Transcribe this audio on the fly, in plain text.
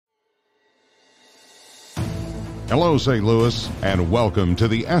Hello, St. Louis, and welcome to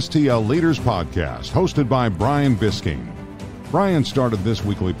the STL Leaders podcast, hosted by Brian Bisking. Brian started this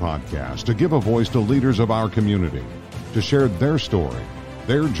weekly podcast to give a voice to leaders of our community, to share their story,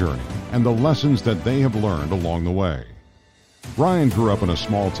 their journey, and the lessons that they have learned along the way. Brian grew up in a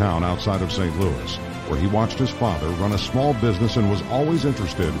small town outside of St. Louis, where he watched his father run a small business and was always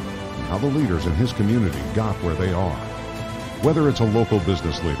interested in how the leaders in his community got where they are. Whether it's a local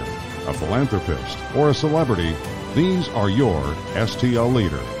business leader, a philanthropist, or a celebrity, these are your STL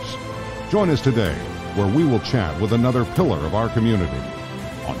leaders. Join us today, where we will chat with another pillar of our community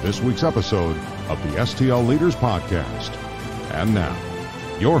on this week's episode of the STL Leaders Podcast. And now,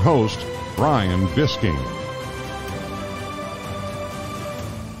 your host, Brian Bisking.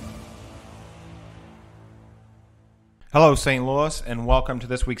 Hello, St. Louis, and welcome to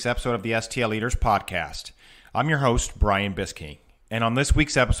this week's episode of the STL Leaders Podcast. I'm your host, Brian Bisking, and on this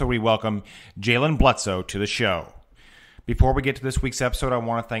week's episode, we welcome Jaylen Bledsoe to the show. Before we get to this week's episode, I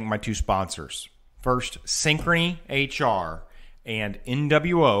want to thank my two sponsors. First, Synchrony HR and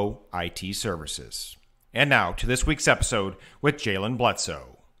NWO IT Services. And now to this week's episode with Jaylen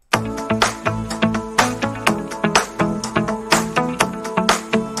Bledsoe.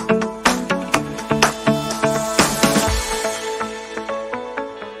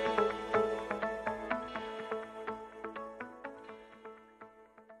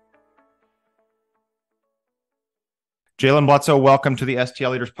 Jaylen Bledsoe, welcome to the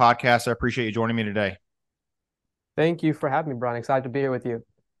STL Leaders Podcast. I appreciate you joining me today. Thank you for having me, Brian. Excited to be here with you.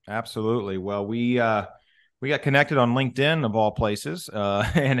 Absolutely. Well, we got connected on LinkedIn, of all places,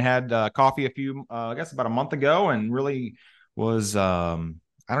 and had coffee about a month ago, and really was, I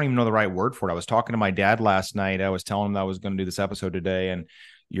don't even know the right word for it. I was talking to my dad last night. I was telling him that I was going to do this episode today, and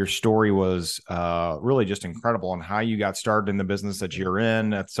your story was really just incredible on how you got started in the business that you're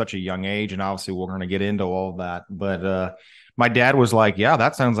in at such a young age. And obviously we're going to get into all of that. But my dad was like, yeah,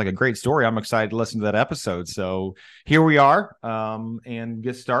 that sounds like a great story. I'm excited to listen to that episode. So here we are and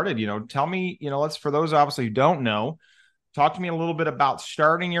get started. Tell me, for those obviously who don't know, talk to me a little bit about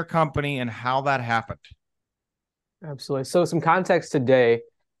starting your company and how that happened. Absolutely. So some context today.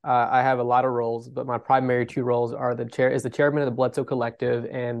 I have a lot of roles, but my primary two roles are the chairman of the Bledsoe Collective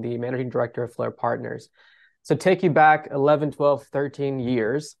and the managing director of Flair Partners. So take you back 11, 12, 13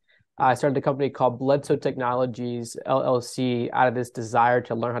 years. I started a company called Bledsoe Technologies, LLC, out of this desire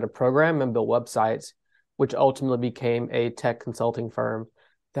to learn how to program and build websites, which ultimately became a tech consulting firm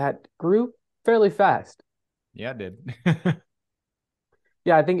that grew fairly fast. Yeah, it did.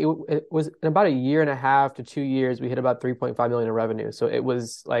 Yeah, I think it was in about a year and a half to 2 years, we hit about 3.5 million in revenue. So it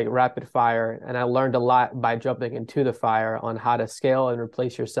was like rapid fire. And I learned a lot by jumping into the fire on how to scale and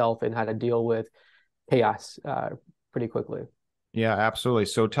replace yourself and how to deal with chaos pretty quickly. Yeah, absolutely.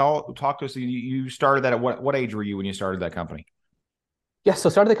 So talk to us. You started that at what age were you when you started that company? Yeah, so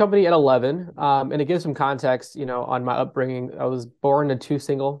started the company at 11. And to give some context, on my upbringing, I was born to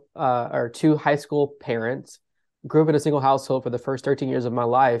two high school parents. Grew up in a single household for the first 13 years of my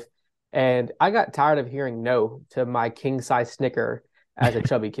life. And I got tired of hearing no to my king size Snicker as a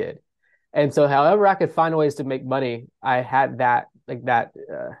chubby kid. And so however I could find ways to make money, I had that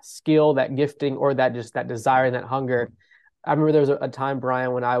skill, that gifting, or that desire and that hunger. I remember there was a time,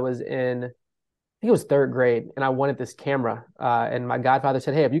 Brian, when I was in, I think it was third grade, and I wanted this camera. And my godfather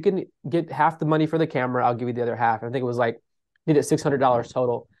said, hey, if you can get half the money for the camera, I'll give you the other half. And I think it was needed $600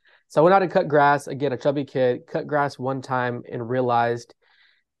 total. So I went out and cut grass, again, a chubby kid, cut grass one time and realized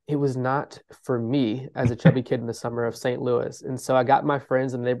it was not for me as a chubby kid in the summer of St. Louis. And so I got my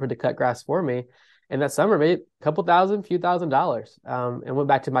friends in the neighborhood to cut grass for me. And that summer made a couple thousand, few $1,000s. And went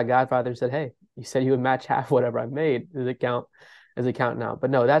back to my godfather and said, hey, you said you would match half whatever I made. Does it count now? But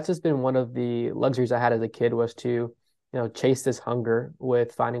no, that's just been one of the luxuries I had as a kid, was to, chase this hunger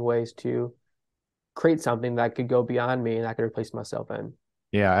with finding ways to create something that could go beyond me and I could replace myself in.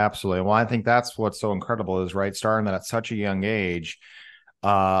 Yeah, absolutely. Well, I think that's what's so incredible is, right, starting that at such a young age,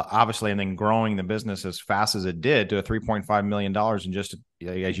 obviously, and then growing the business as fast as it did to a $3.5 million in just,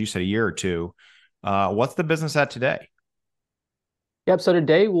 as you said, a year or two. What's the business at today? Yep. So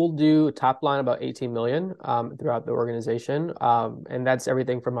today we'll do top line about 18 million throughout the organization. And that's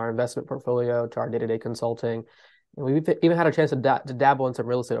everything from our investment portfolio to our day-to-day consulting. And we've even had a chance to dabble in some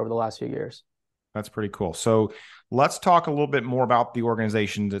real estate over the last few years. That's pretty cool. So let's talk a little bit more about the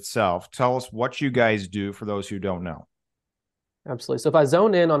organization itself. Tell us what you guys do for those who don't know. Absolutely. So if I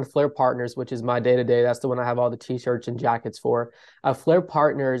zone in on Flair Partners, which is my day-to-day, that's the one I have all the t-shirts and jackets for. Flair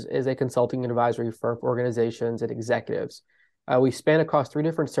Partners is a consulting and advisory firm for organizations and executives. We span across three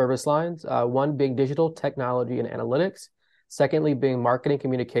different service lines, one being digital technology and analytics, secondly being marketing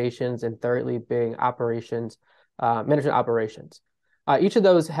communications, and thirdly being operations management operations. Each of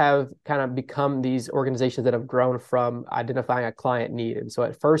those have kind of become these organizations that have grown from identifying a client need. And so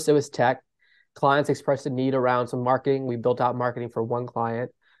at first it was tech. Clients expressed a need around some marketing. We built out marketing for one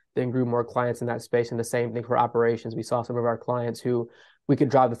client, then grew more clients in that space. And the same thing for operations. We saw some of our clients who we could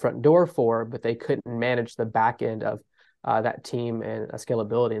drive the front door for, but they couldn't manage the back end of that team and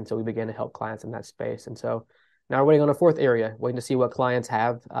scalability. And so we began to help clients in that space. And so now we're waiting on a fourth area, waiting to see what clients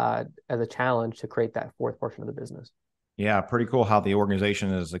have as a challenge to create that fourth portion of the business. Yeah, pretty cool how the organization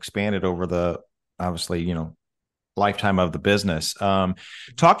has expanded over the, obviously, lifetime of the business.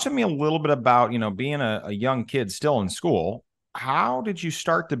 Talk to me a little bit about, being a young kid still in school. How did you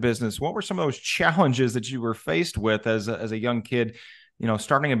start the business? What were some of those challenges that you were faced with as a young kid,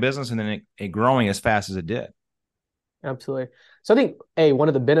 starting a business and then it growing as fast as it did? Absolutely. So I think, one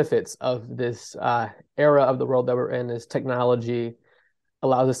of the benefits of this era of the world that we're in is technology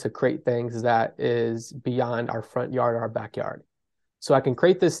allows us to create things that is beyond our front yard or our backyard. So I can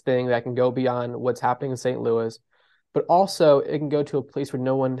create this thing that can go beyond what's happening in St. Louis, but also it can go to a place where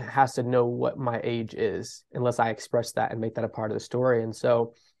no one has to know what my age is unless I express that and make that a part of the story. And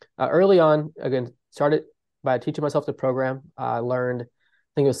so early on, again, started by teaching myself to program. I learned, I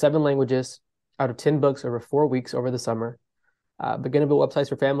think it was 7 languages out of 10 books over 4 weeks over the summer. Began to build websites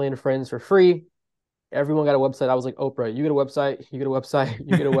for family and friends for free. Everyone got a website. I was like, Oprah, you get a website, you get a website,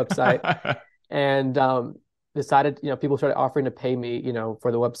 you get a website. And decided, people started offering to pay me,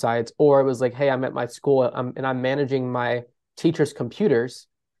 for the websites, or it was like, hey, I'm at my school and I'm managing my teachers' computers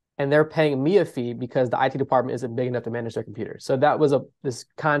and they're paying me a fee because the IT department isn't big enough to manage their computers. So that was this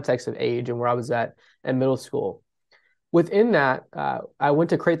context of age and where I was at in middle school. Within that, I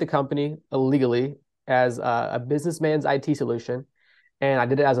went to create the company illegally as a businessman's IT solution. And I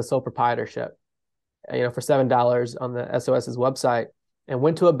did it as a sole proprietorship, for $7 on the SOS's website, and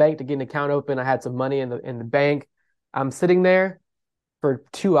went to a bank to get an account open. I had some money in the bank. I'm sitting there for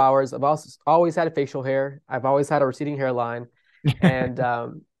 2 hours. I've always had a facial hair. I've always had a receding hairline. And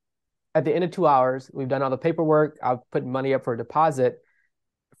at the end of 2 hours, we've done all the paperwork. I've put money up for a deposit.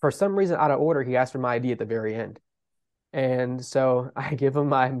 For some reason, out of order, he asked for my ID at the very end. And so I give him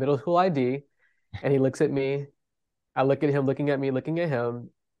my middle school ID, and he looks at me. I look at him, looking at me, looking at him.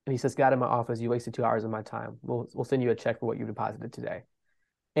 And he says, "Get out of my office. You wasted 2 hours of my time. We'll send you a check for what you deposited today."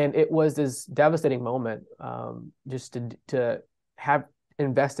 And it was this devastating moment, just to have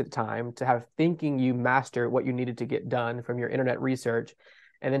invested time, to have thinking you master what you needed to get done from your internet research,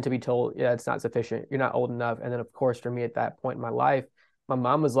 and then to be told, yeah, it's not sufficient. You're not old enough. And then, of course, for me at that point in my life, my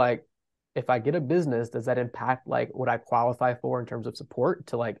mom was like, if I get a business, does that impact like what I qualify for in terms of support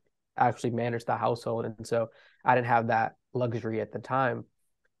to like actually manage the household? And so I didn't have that luxury at the time.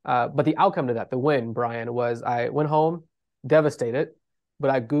 But the outcome to that, the win, Brian, was I went home devastated,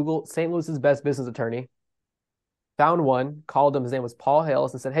 but I Googled St. Louis's best business attorney, found one, called him. His name was Paul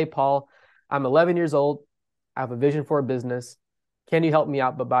Hales, and said, "Hey, Paul, I'm 11 years old. I have a vision for a business. Can you help me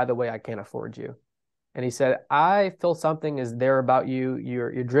out? But by the way, I can't afford you." And he said, "I feel something is there about you.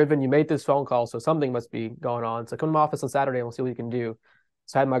 You're driven. You made this phone call, so something must be going on. So come to my office on Saturday and we'll see what you can do."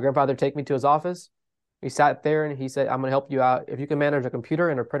 So I had my grandfather take me to his office. We sat there and he said, "I'm going to help you out. If you can manage a computer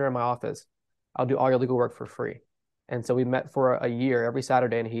and a printer in my office, I'll do all your legal work for free." And so we met for a year every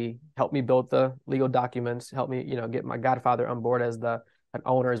Saturday, and he helped me build the legal documents, helped me, get my godfather on board as an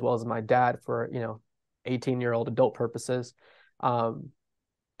owner, as well as my dad for, 18-year-old adult purposes.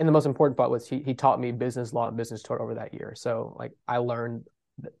 And the most important part was he taught me business law and business tort over that year. So like I learned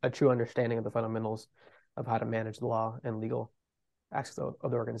a true understanding of the fundamentals of how to manage the law and legal aspects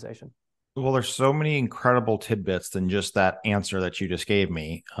of the organization. Well, there's so many incredible tidbits than just that answer that you just gave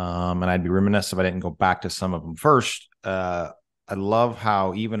me. And I'd be remiss if I didn't go back to some of them. First, I love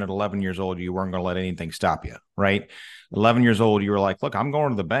how even at 11 years old, you weren't going to let anything stop you, right? 11 years old, you were like, look, I'm going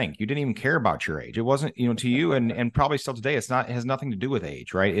to the bank. You didn't even care about your age. It wasn't, to you, and probably still today, it has nothing to do with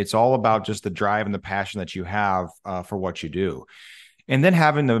age, right? It's all about just the drive and the passion that you have for what you do. And then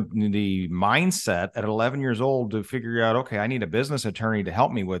having the mindset at 11 years old to figure out, okay, I need a business attorney to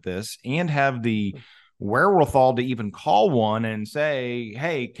help me with this, and have the wherewithal to even call one and say,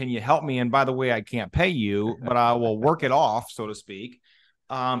 hey, can you help me? And by the way, I can't pay you, but I will work it off, so to speak.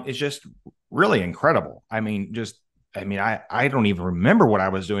 It's just really incredible. I don't even remember what I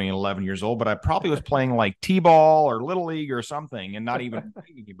was doing at 11 years old, but I probably was playing like T-ball or Little League or something and not even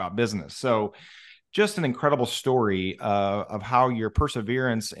thinking about business. So just an incredible story of how your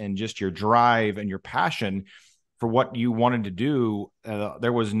perseverance and just your drive and your passion for what you wanted to do,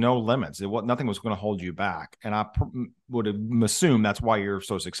 there was no limits. Nothing was going to hold you back. And I would assume that's why you're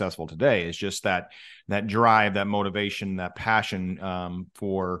so successful today, is just that drive, that motivation, that passion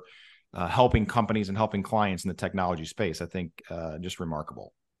for helping companies and helping clients in the technology space. I think just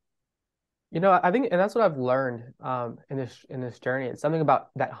remarkable. I think, and that's what I've learned in this journey. It's something about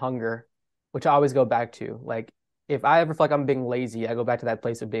that hunger, which I always go back to. Like, if I ever feel like I'm being lazy, I go back to that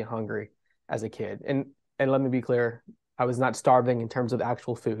place of being hungry as a kid. And let me be clear, I was not starving in terms of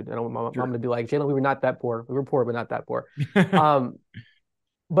actual food. I don't want my mom to be like, Jaylen, we were not that poor. We were poor, but not that poor.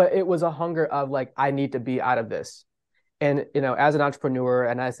 But it was a hunger of like, I need to be out of this. And, as an entrepreneur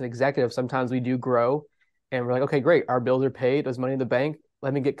and as an executive, sometimes we do grow and we're like, okay, great. Our bills are paid. There's money in the bank.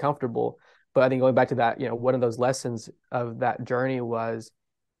 Let me get comfortable. But I think going back to that, one of those lessons of that journey was,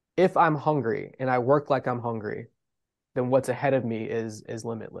 if I'm hungry and I work like I'm hungry, then what's ahead of me is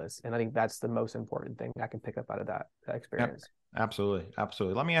limitless. And I think that's the most important thing I can pick up out of that experience. Yep, absolutely.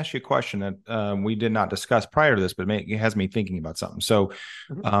 Absolutely. Let me ask you a question that we did not discuss prior to this, but it has me thinking about something. So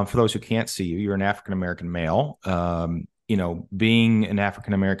for those who can't see you, you're an African-American male. Being an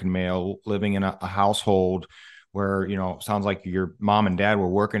African-American male, living in a household where, sounds like your mom and dad were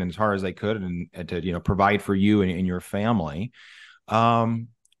working as hard as they could and to, provide for you and your family.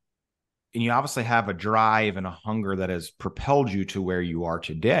 And you obviously have a drive and a hunger that has propelled you to where you are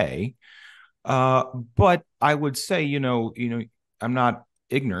today. But I would say, I'm not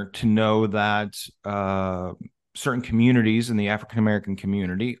ignorant to know that certain communities in the African-American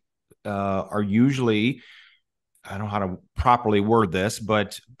community are usually, I don't know how to properly word this,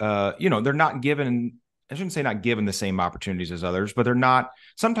 but, they're not given, I shouldn't say not given the same opportunities as others, but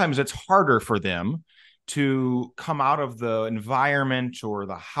sometimes it's harder for them to come out of the environment or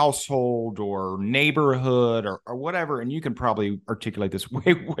the household or neighborhood or whatever. And you can probably articulate this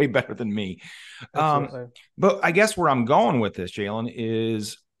way, way better than me. But I guess where I'm going with this, Jaylen,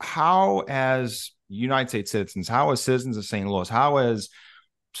 is how, as United States citizens, how as citizens of St. Louis, how as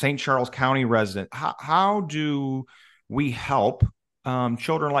St. Charles County resident, how do we help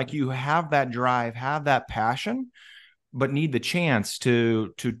children like you have that drive, have that passion, but need the chance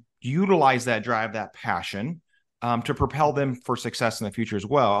to utilize that drive, that passion, to propel them for success in the future as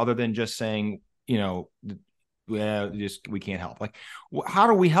well, other than just saying, we can't help. Like, how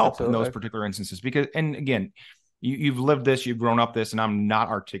do we help in those particular instances? Because, and again, you've lived this, you've grown up this, and I'm not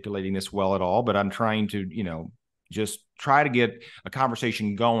articulating this well at all, but I'm trying to, just try to get a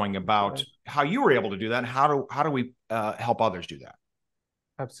conversation going about how you were able to do that and how do we help others do that?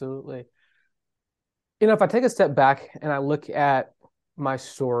 Absolutely. If I take a step back and I look at my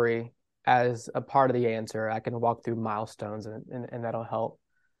story as a part of the answer, I can walk through milestones and that'll help.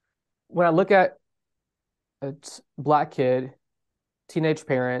 When I look at a Black kid, teenage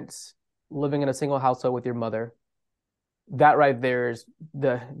parents, living in a single household with your mother, that right there is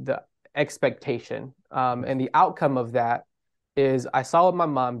the expectation. And the outcome of that is I saw what my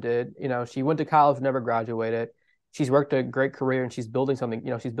mom did. She went to college, never graduated. She's worked a great career and she's building something,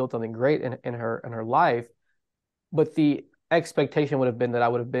 she's built something great in her life. But the expectation would have been that I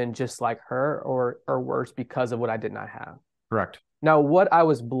would have been just like her or worse because of what I did not have. Correct. Now, what I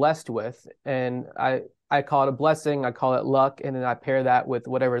was blessed with, and I call it a blessing, I call it luck, and then I pair that with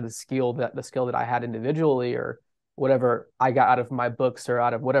whatever the skill that I had individually or whatever I got out of my books or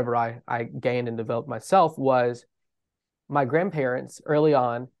out of whatever I gained and developed myself, was my grandparents early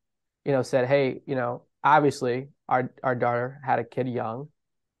on, said, hey, obviously our daughter had a kid young.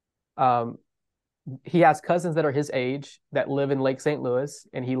 He has cousins that are his age that live in Lake St. Louis,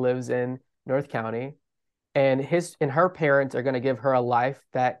 and he lives in North County. And her parents are going to give her a life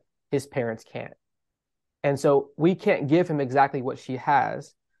that his parents can't. And so we can't give him exactly what she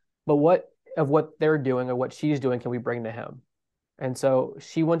has, but what they're doing or what she's doing can we bring to him? And so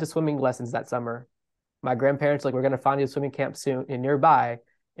she went to swimming lessons that summer. My grandparents we're going to find you a swimming camp soon and nearby,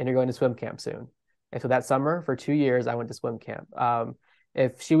 and you're going to swim camp soon. And so that summer for 2 years, I went to swim camp.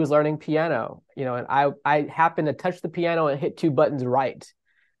 If she was learning piano, and I happened to touch the piano and hit 2 buttons right,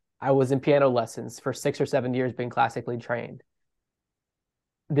 I was in piano lessons for 6 or 7 years being classically trained.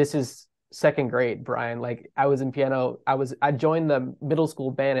 This is second grade, Brian. I was in piano. I joined the middle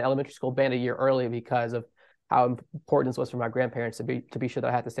school band and elementary school band a year early because of how important this was for my grandparents to be sure that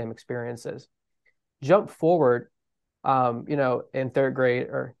I had the same experiences. Jump forward, in third grade,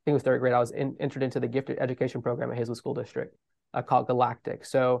 or I think it was third grade, I was entered into the gifted education program at Hazelwood School District called Galactic.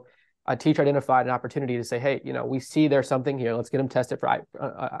 So a teacher identified an opportunity to say, hey, we see there's something here. Let's get them tested for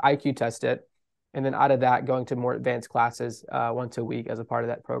IQ test it. And then out of that, going to more advanced classes once a week as a part of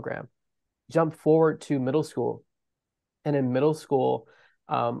that program. Jump forward to middle school. And in middle school,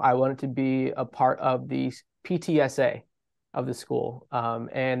 I wanted to be a part of the PTSA of the school.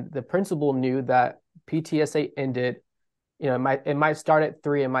 And the principal knew that PTSA ended, it might start at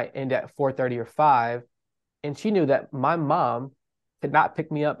 3, it might end at 4:30 or 5. And she knew that my mom could not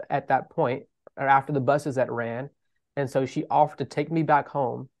pick me up at that point or after the buses that ran. And so she offered to take me back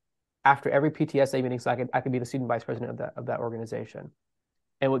home after every PTSA meeting so I could be the student vice president of that organization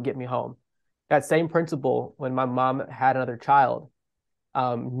and would get me home. That same principle, when my mom had another child,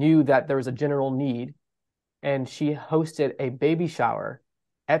 knew that there was a general need, and she hosted a baby shower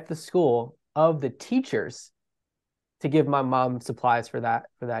at the school of the teachers to give my mom supplies for that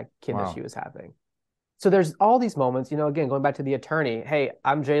kid that she was having. So there's all these moments, again, going back to the attorney. Hey,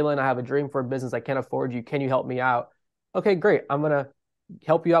 I'm Jaylen. I have a dream for a business. I can't afford you. Can you help me out? Okay, great. I'm going to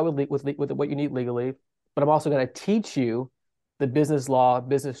help you out with what you need legally, but I'm also going to teach you the business law,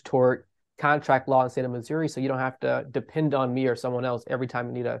 business tort, contract law in the state of Missouri, so you don't have to depend on me or someone else every time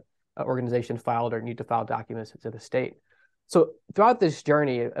you need a organization filed or need to file documents to the state. So throughout this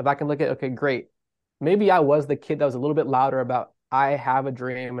journey, if I can look at, okay, great, maybe I was the kid that was a little bit louder about, I have a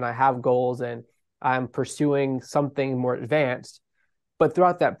dream and I have goals and I'm pursuing something more advanced. But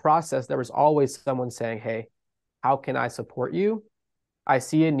throughout that process, there was always someone saying, hey, how can I support you? I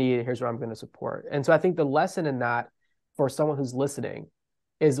see a need. Here's what I'm going to support. And so I think the lesson in that for someone who's listening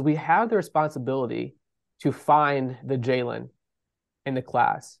is we have the responsibility to find the Jaylen in the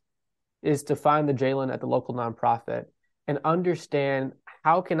class, is to find the Jaylen at the local nonprofit and understand,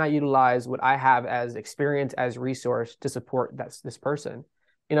 how can I utilize what I have as experience, as resource to support this person?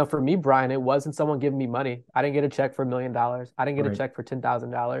 For me, Brian, it wasn't someone giving me money. I didn't get a check for $1 million. I didn't get a check for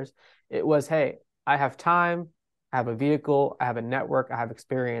 $10,000. It was, hey, I have time, I have a vehicle, I have a network, I have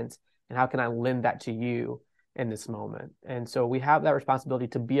experience, and how can I lend that to you in this moment? And so we have that responsibility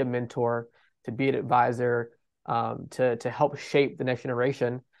to be a mentor, to be an advisor, to help shape the next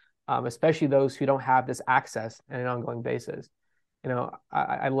generation, especially those who don't have this access on an ongoing basis.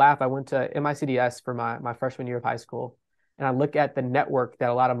 I laugh. I went to MICDS for my freshman year of high school, and I look at the network that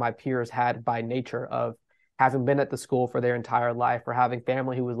a lot of my peers had by nature of having been at the school for their entire life, or having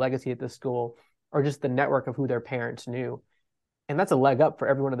family who was legacy at the school, or just the network of who their parents knew. And that's a leg up for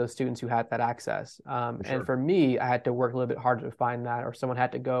every one of those students who had that access. And for me, I had to work a little bit harder to find that, or someone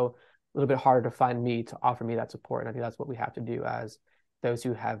had to go a little bit harder to find me to offer me that support. And I think that's what we have to do as those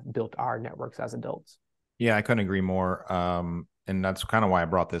who have built our networks as adults. Yeah, I couldn't agree more. And that's kind of why I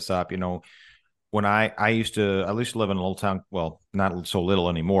brought this up. When I used to live in a little town, well, not so little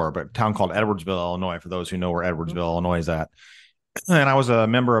anymore, but a town called Edwardsville, Illinois, for those who know where Edwardsville, Illinois is at. And I was a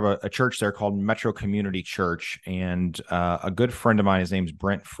member of a church there called Metro Community Church. And a good friend of mine, his name's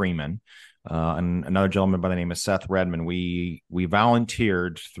Brent Freeman, and another gentleman by the name of Seth Redman. We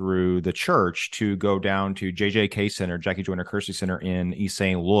volunteered through the church to go down to JJK Center, Jackie Joyner Kersey Center in East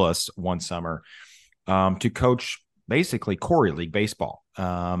St. Louis one summer to coach basically Corey League baseball.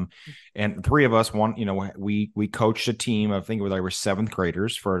 And three of us, we coached a team. I think they were seventh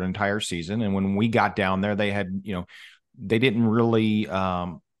graders for an entire season. And when we got down there, they had, they didn't really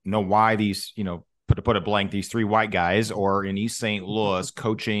know why these, to put it blank, these three white guys or in East St. Louis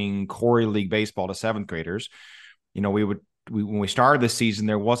coaching Corey League baseball to seventh graders. When we started this season,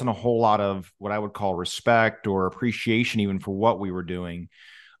 there wasn't a whole lot of what I would call respect or appreciation even for what we were doing.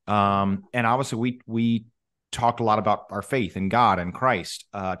 And obviously we talked a lot about our faith in God and Christ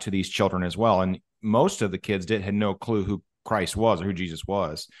to these children as well. And most of the kids had no clue who Christ was or who Jesus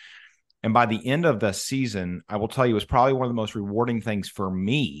was. And by the end of the season, I will tell you, it was probably one of the most rewarding things for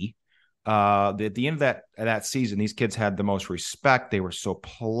me. At the end of that season, these kids had the most respect. They were so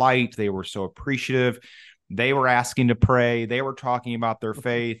polite. They were so appreciative. They were asking to pray. They were talking about their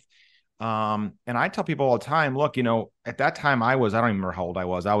faith. And I tell people all the time, look, at that time I don't even remember how old I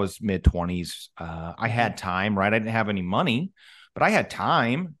was mid-20s. I had time, right? I didn't have any money, but I had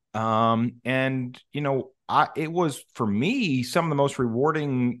time. It was for me, some of the most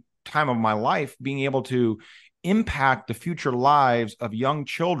rewarding time of my life, being able to impact the future lives of young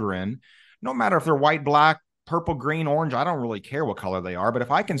children, no matter if they're white, black, purple, green, orange. I don't really care what color they are, but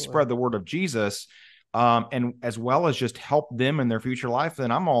if I can spread the word of Jesus, and as well as just help them in their future life,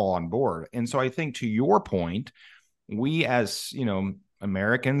 then I'm all on board. And so I think, to your point, we as,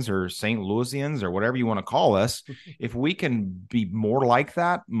 Americans or St. Louisians or whatever you want to call us, if we can be more like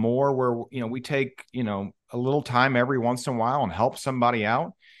that, more where, we take, a little time every once in a while and help somebody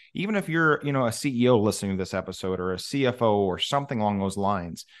out, even if you're, a CEO listening to this episode or a CFO or something along those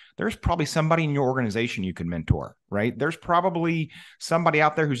lines, there's probably somebody in your organization you can mentor, right? There's probably somebody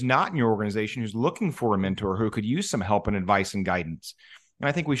out there who's not in your organization who's looking for a mentor who could use some help and advice and guidance. And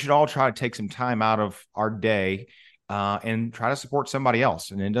I think we should all try to take some time out of our day and try to support somebody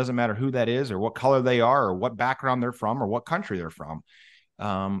else. And it doesn't matter who that is or what color they are or what background they're from or what country they're from.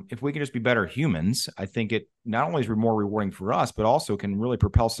 If we can just be better humans, I think it not only is more rewarding for us, but also can really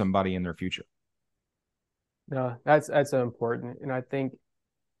propel somebody in their future. No, that's so important. And I think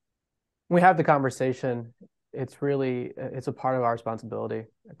when we have the conversation, it's a part of our responsibility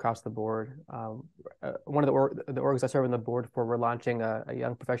across the board. One of the orgs I serve on the board for, we're launching a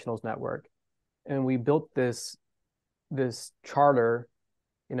young professionals network, and we built this charter.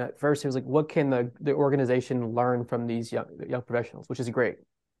 At first it was like, what can the organization learn from these young professionals, which is great.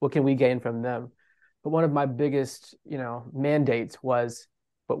 What can we gain from them? But one of my biggest, mandates was,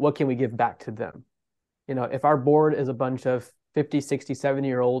 but what can we give back to them? If our board is a bunch of 50, 60,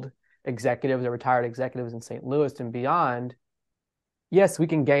 70-year-old executives or retired executives in St. Louis and beyond, yes, we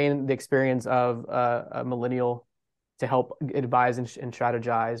can gain the experience of a millennial to help advise and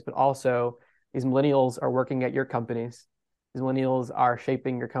strategize, but also these millennials are working at your companies. These millennials are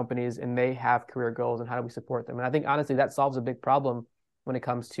shaping your companies, and they have career goals, and how do we support them? And I think honestly that solves a big problem when it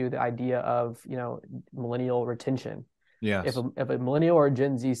comes to the idea of millennial retention. Yes. If a millennial or a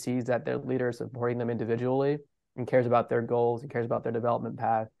Gen Z sees that their leader is supporting them individually and cares about their goals and cares about their development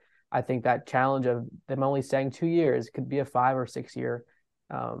path, I think that challenge of them only staying 2 years could be a 5 or 6 year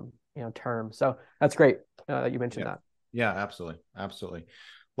term. So that's great that you mentioned that. Yeah, absolutely. Absolutely.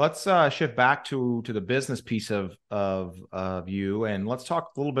 Let's shift back to the business piece of you, and let's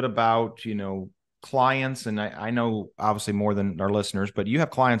talk a little bit about, clients. And I know obviously more than our listeners, but you have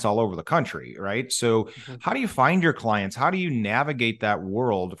clients all over the country, right? So how do you find your clients? How do you navigate that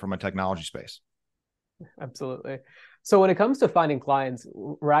world from a technology space? Absolutely. So when it comes to finding clients,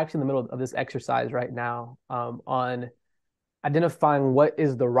 we're actually in the middle of this exercise right now on identifying what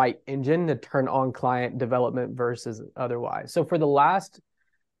is the right engine to turn on client development versus otherwise. So for the last,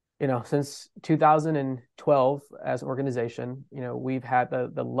 since 2012 as an organization, we've had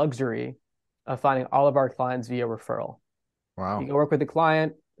the luxury of finding all of our clients via referral. Wow. You can work with the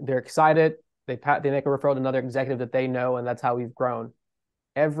client, they're excited, they make a referral to another executive that they know, and that's how we've grown.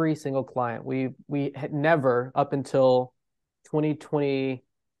 Every single client. We had never, up until 2023,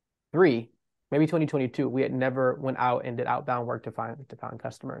 maybe 2022, we had never went out and did outbound work to find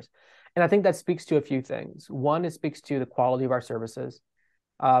customers. And I think that speaks to a few things. One, it speaks to the quality of our services.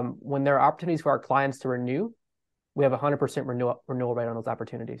 When there are opportunities for our clients to renew, we have 100% renewal rate on those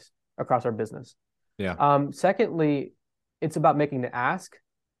opportunities across our business. Yeah. Secondly, it's about making the ask.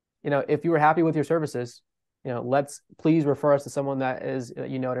 If you were happy with your services, let's please refer us to someone that is, at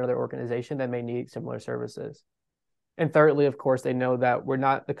another organization that may need similar services. And thirdly, of course, they know that we're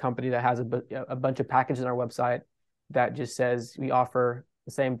not the company that has a bunch of packages on our website that just says we offer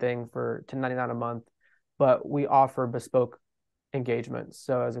the same thing for $10.99 a month, but we offer bespoke engagements.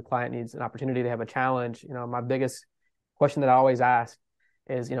 So as a client needs an opportunity, they have a challenge. My biggest question that I always ask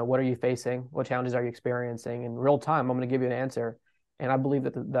is, what are you facing? What challenges are you experiencing? In real time, I'm going to give you an answer. And I believe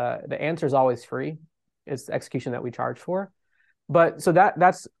that the answer is always free. It's the execution that we charge for. But so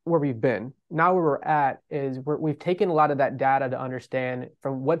that's where we've been. Now where we're at is we've taken a lot of that data to understand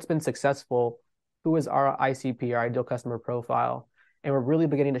from what's been successful, who is our ICP, our ideal customer profile. And we're really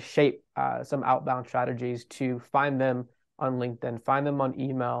beginning to shape some outbound strategies to find them on LinkedIn, find them on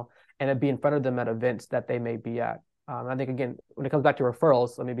email, and be in front of them at events that they may be at. I think, again, when it comes back to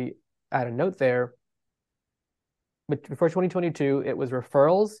referrals, let me add a note there. But before 2022, it was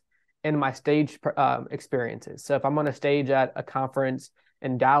referrals and my stage experiences. So if I'm on a stage at a conference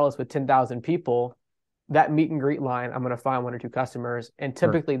in Dallas with 10,000 people, that meet and greet line, I'm going to find 1 or 2 customers. And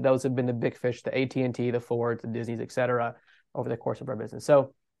typically those have been the big fish, the AT&T, the Fords, the Disneys, et cetera, over the course of our business.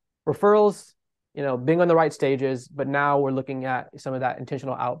 So referrals, being on the right stages, but now we're looking at some of that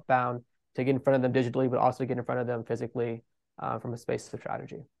intentional outbound to get in front of them digitally, but also get in front of them physically from a space of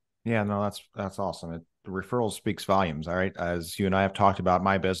strategy. Yeah, no, that's awesome. The referrals speaks volumes. All right. As you and I have talked about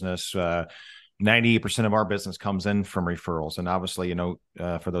my business, 98% of our business comes in from referrals. And obviously,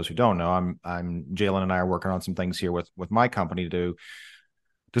 for those who don't know, I'm Jaylen and I are working on some things here with my company to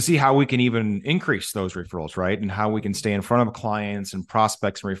see how we can even increase those referrals, right? And how we can stay in front of clients and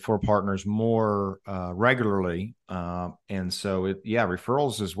prospects and refer partners more regularly. And so,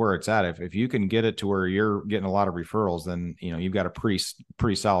 referrals is where it's at. If you can get it to where you're getting a lot of referrals, then, you've got a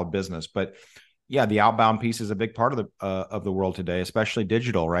pretty solid business. But yeah, the outbound piece is a big part of the world today, especially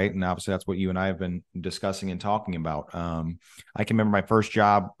digital, right? And obviously that's what you and I have been discussing and talking about. I can remember my first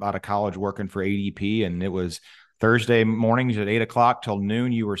job out of college working for ADP, and it was Thursday mornings at 8:00 till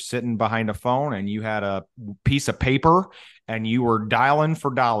noon. You were sitting behind a phone and you had a piece of paper and you were dialing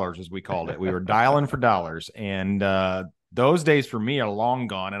for dollars, as we called it. We were dialing for dollars. And those days for me are long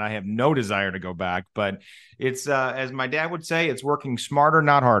gone, and I have no desire to go back. But it's, as my dad would say, it's working smarter,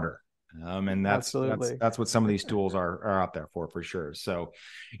 not harder. And that's what some of these tools are out there for sure. So,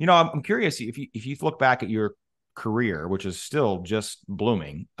 I'm curious if you look back at your career, which is still just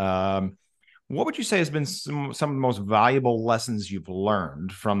blooming. What would you say has been some of the most valuable lessons you've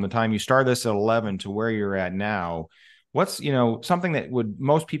learned from the time you started this at 11 to where you're at now? What's, something that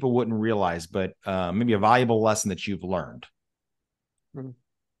most people wouldn't realize, but maybe a valuable lesson that you've learned?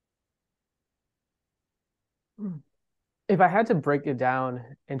 If I had to break it down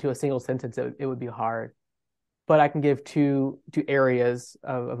into a single sentence, it would be hard. But I can give two areas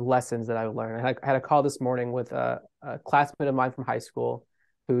of lessons that I've learned. I had a call this morning with a classmate of mine from high school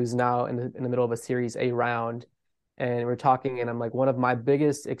who's now in the middle of a Series A round. And we're talking, and I'm like, one of my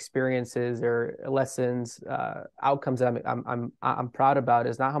biggest experiences or lessons, outcomes that I'm proud about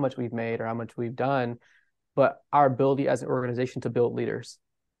is not how much we've made or how much we've done, but our ability as an organization to build leaders,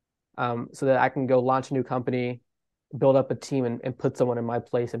 so that I can go launch a new company, build up a team, and put someone in my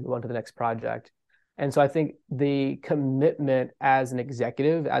place and move on to the next project. And so I think the commitment as an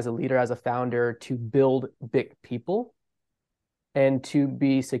executive, as a leader, as a founder, to build big people and to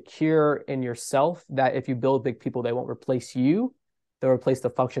be secure in yourself, that if you build big people, they won't replace you. They'll replace the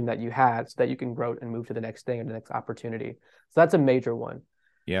function that you had so that you can grow and move to the next thing or the next opportunity. So that's a major one.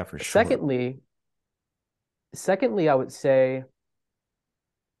 Yeah, for sure. Secondly, I would say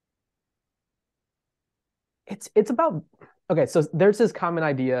it's about, okay, so there's this common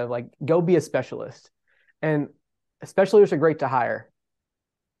idea of like, go be a specialist. And specialists are great to hire.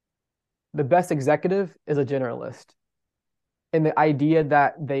 The best executive is a generalist. And the idea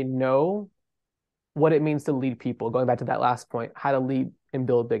that they know what it means to lead people, going back to that last point, how to lead and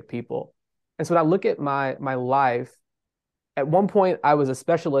build big people. And so when I look at my life, at one point I was a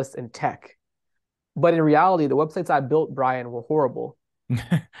specialist in tech. But in reality, the websites I built, Brian, were horrible.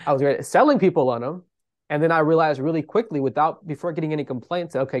 I was great at selling people on them. And then I realized really quickly, before getting any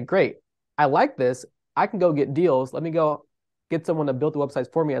complaints, okay, great. I like this. I can go get deals. Let me go get someone to build the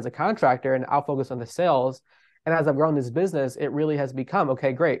websites for me as a contractor, and I'll focus on the sales. And as I've grown this business, it really has become,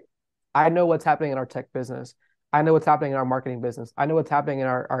 okay, great. I know what's happening in our tech business. I know what's happening in our marketing business. I know what's happening in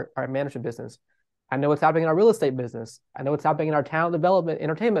our management business. I know what's happening in our real estate business. I know what's happening in our talent development,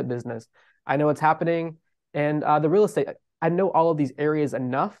 entertainment business. I know what's happening in the real estate. I know all of these areas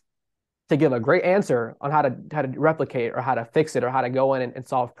enough to give a great answer on how to replicate or how to fix it or how to go in and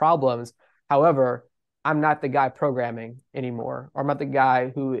solve problems. However, I'm not the guy programming anymore, or I'm not the guy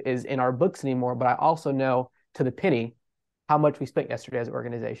who is in our books anymore, but I also know to the penny how much we spent yesterday as an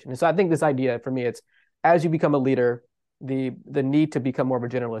organization. And so I think this idea for me, it's as you become a leader, the need to become more of a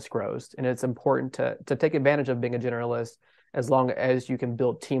generalist grows. And it's important to take advantage of being a generalist as long as you can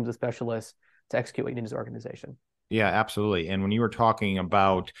build teams of specialists to execute what you need as an organization. Yeah, absolutely. And when you were talking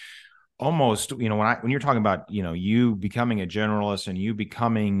about almost, when you're talking about, you becoming a generalist and you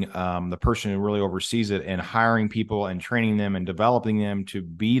becoming the person who really oversees it and hiring people and training them and developing them to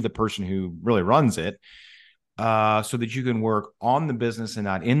be the person who really runs it, so that you can work on the business and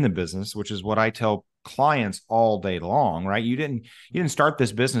not in the business, which is what I tell clients all day long, right? You didn't start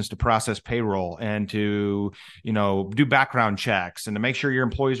this business to process payroll and to, do background checks and to make sure your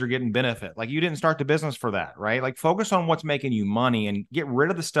employees are getting benefit. Like, you didn't start the business for that, right? Like, focus on what's making you money and get rid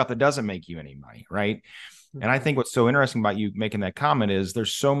of the stuff that doesn't make you any money, right? And I think what's so interesting about you making that comment is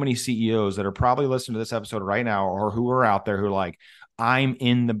there's so many CEOs that are probably listening to this episode right now, or who are out there who are like, I'm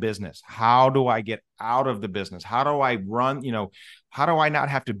in the business. How do I get out of the business? How do I run, how do I not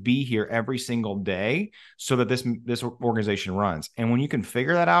have to be here every single day so that this organization runs? And when you can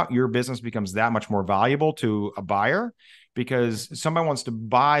figure that out, your business becomes that much more valuable to a buyer, because somebody wants to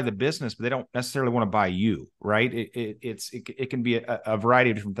buy the business, but they don't necessarily want to buy you, right? It can be a variety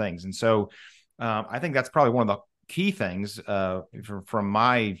of different things. And so I think that's probably one of the key things from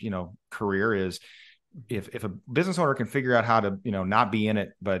my, career is, if a business owner can figure out how to, not be in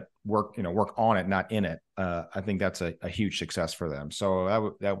it, but work on it, not in it, I think that's a huge success for them. So I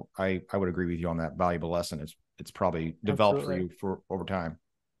would agree with you on that valuable lesson. It's probably developed for you for over time.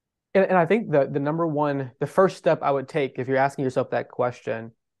 And I think the first step I would take if you're asking yourself that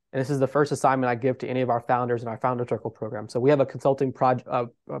question, and this is the first assignment I give to any of our founders in our Founder Circle program. So we have a consulting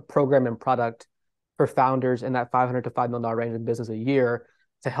program and product for founders in that $500 to $5 million range of business a year,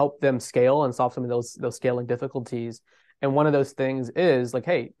 to help them scale and solve some of those scaling difficulties. And one of those things is like,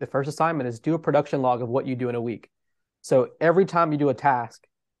 hey, the first assignment is do a production log of what you do in a week. So every time you do a task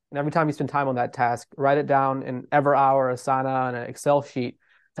and every time you spend time on that task, write it down in EverHour, Asana, and an Excel sheet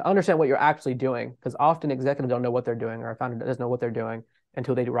to understand what you're actually doing. Because often executives don't know what they're doing, or a founder doesn't know what they're doing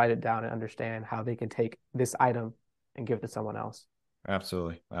until they write it down and understand how they can take this item and give it to someone else.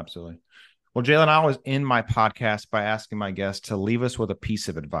 Absolutely. Absolutely. Well, Jaylen, I always end my podcast by asking my guests to leave us with a piece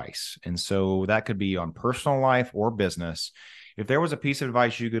of advice. And so that could be on personal life or business. If there was a piece of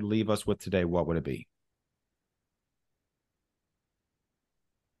advice you could leave us with today, what would it be?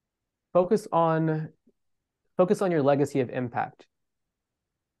 focus on your legacy of impact.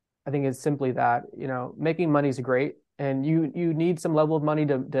 I think it's simply that, making money is great and you need some level of money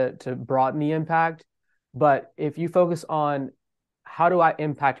to broaden the impact. But if you focus on how do I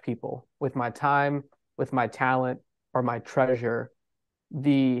impact people with my time, with my talent, or my treasure,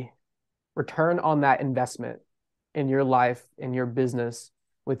 the return on that investment in your life, in your business,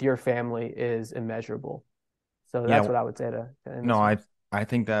 with your family is immeasurable. So that's what I would say to end no, this I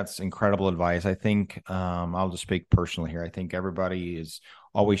think that's incredible advice. I think I'll just speak personally here. I think everybody is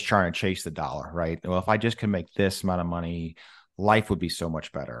always trying to chase the dollar, right? Well, if I just can make this amount of money, life would be so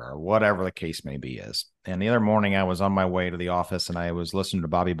much better, or whatever the case may be is. And the other morning I was on my way to the office and I was listening to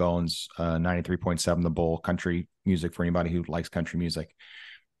Bobby Bones, 93.7 The Bull, country music for anybody who likes country music.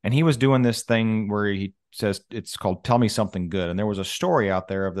 And he was doing this thing where he says, it's called Tell Me Something Good. And there was a story out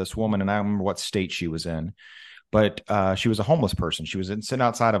there of this woman, and I don't remember what state she was in, but she was a homeless person. She was sitting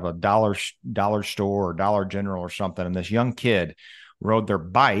outside of a dollar store or Dollar General or something. And this young kid rode their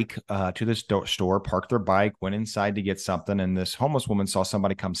bike to this store, parked their bike, went inside to get something. And this homeless woman saw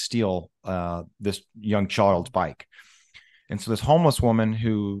somebody come steal this young child's bike. And so this homeless woman,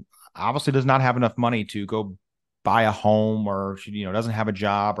 who obviously does not have enough money to go buy a home, or she, doesn't have a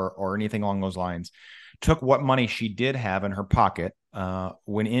job or anything along those lines, took what money she did have in her pocket,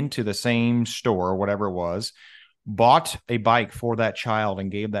 went into the same store or whatever it was, bought a bike for that child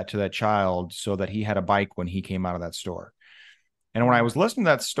and gave that to that child so that he had a bike when he came out of that store. And when I was listening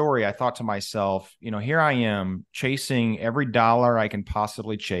to that story, I thought to myself, here I am chasing every dollar I can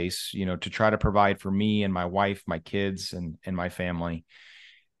possibly chase, to try to provide for me and my wife, my kids, and my family.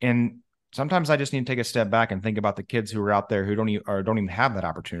 And sometimes I just need to take a step back and think about the kids who are out there who don't even have that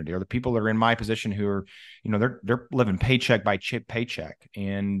opportunity, or the people that are in my position who are, they're living paycheck by paycheck.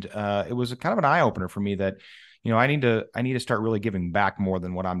 And it was kind of an eye opener for me that, I need to start really giving back more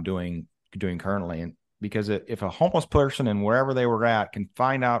than what I'm doing currently. And because if a homeless person and wherever they were at can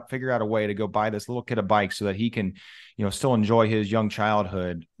figure out a way to go buy this little kid a bike so that he can, still enjoy his young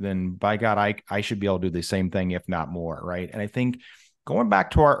childhood, then by God, I should be able to do the same thing, if not more. Right. And I think going back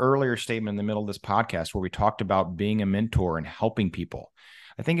to our earlier statement in the middle of this podcast, where we talked about being a mentor and helping people,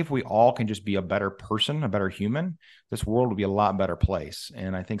 I think if we all can just be a better person, a better human, this world will be a lot better place.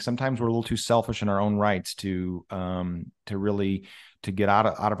 And I think sometimes we're a little too selfish in our own rights to really get out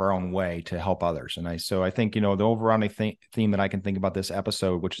of our own way to help others. And I think, the overriding theme that I can think about this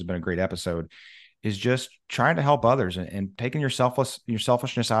episode, which has been a great episode, is just trying to help others and taking your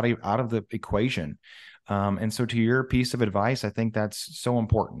selfishness out of the equation. And so to your piece of advice, I think that's so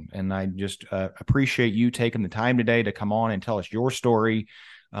important. And I just appreciate you taking the time today to come on and tell us your story.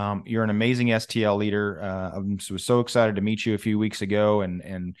 You're an amazing STL leader. I was so excited to meet you a few weeks ago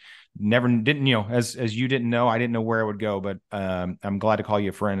and never didn't, as you didn't know, I didn't know where it would go, but I'm glad to call you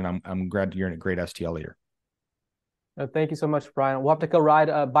a friend, and I'm glad you're a great STL leader. Thank you so much, Brian. We'll have to go ride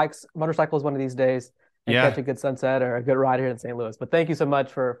motorcycles one of these days and catch a good sunset or a good ride here in St. Louis. But thank you so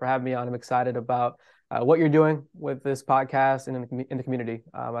much for having me on. I'm excited about what you're doing with this podcast and in the community.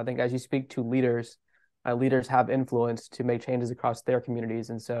 I think as you speak to leaders, leaders have influence to make changes across their communities.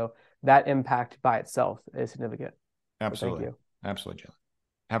 And so that impact by itself is significant. Absolutely. So thank you. Absolutely, Jaylen.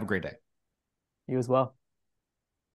 Have a great day. You as well.